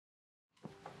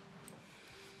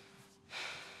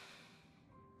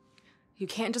You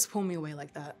can't just pull me away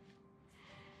like that.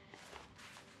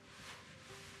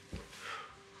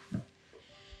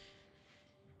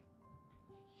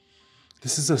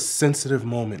 This is a sensitive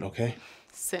moment, okay?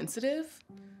 Sensitive?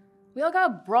 We all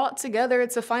got brought together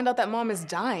to find out that Mom is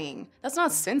dying. That's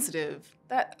not sensitive.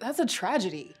 That's a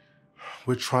tragedy.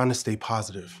 We're trying to stay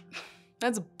positive.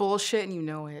 That's bullshit and you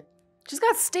know it. She's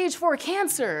got stage 4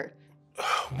 cancer.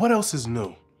 What else is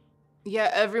new?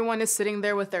 Yeah, everyone is sitting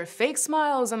there with their fake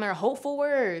smiles and their hopeful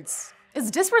words.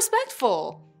 It's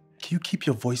disrespectful. Can you keep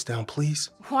your voice down, please?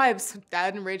 Why,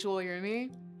 Dad and Rachel will hear me?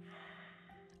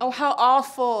 Oh, how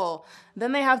awful.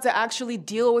 Then they have to actually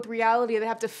deal with reality. They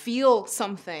have to feel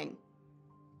something.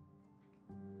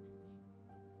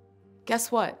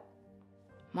 Guess what?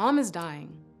 Mom is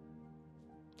dying.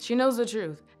 She knows the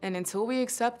truth, and until we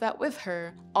accept that with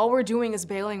her, all we're doing is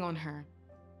bailing on her.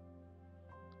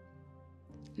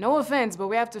 No offense, but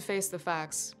we have to face the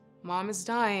facts. Mom is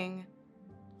dying,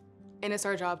 and it's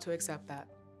our job to accept that.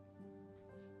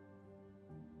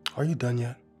 Are you done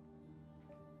yet?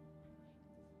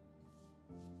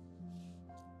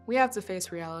 We have to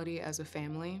face reality as a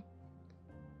family.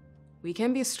 We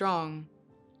can be strong,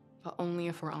 but only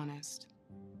if we're honest.